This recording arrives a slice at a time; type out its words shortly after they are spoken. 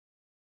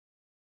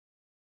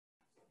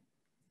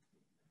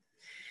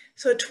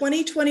So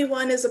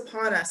 2021 is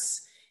upon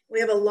us. We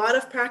have a lot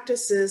of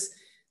practices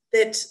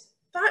that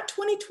thought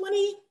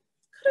 2020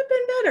 could have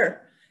been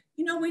better.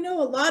 You know, we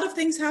know a lot of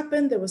things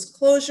happened. There was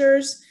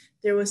closures,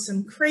 there was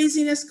some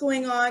craziness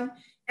going on,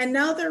 and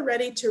now they're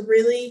ready to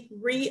really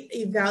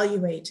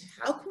reevaluate.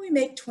 How can we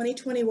make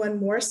 2021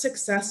 more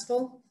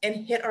successful and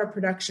hit our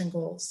production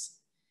goals?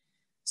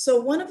 So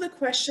one of the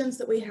questions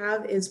that we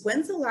have is,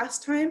 when's the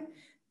last time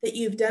that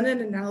you've done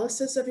an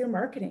analysis of your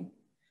marketing?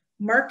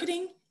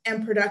 Marketing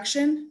and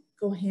production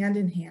go hand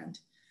in hand.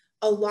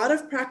 A lot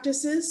of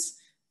practices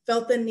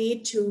felt the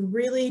need to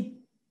really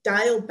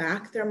dial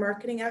back their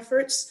marketing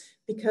efforts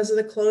because of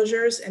the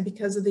closures and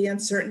because of the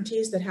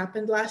uncertainties that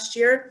happened last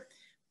year.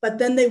 But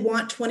then they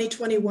want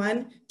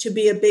 2021 to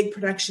be a big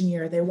production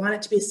year. They want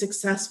it to be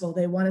successful.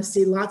 They want to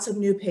see lots of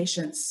new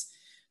patients.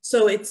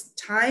 So it's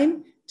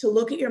time to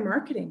look at your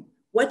marketing.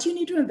 What do you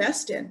need to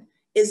invest in?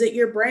 Is it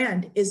your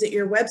brand? Is it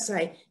your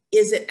website?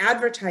 Is it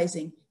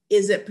advertising?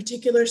 Is it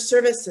particular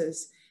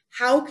services?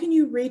 How can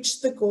you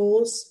reach the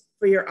goals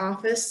for your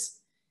office?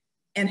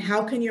 And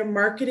how can your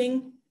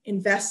marketing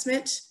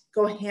investment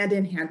go hand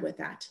in hand with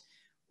that?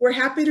 We're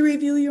happy to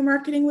review your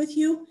marketing with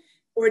you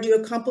or do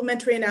a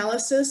complimentary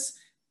analysis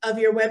of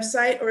your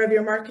website or of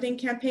your marketing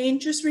campaign.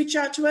 Just reach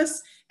out to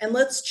us and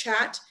let's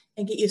chat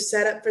and get you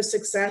set up for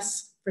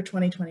success for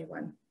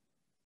 2021.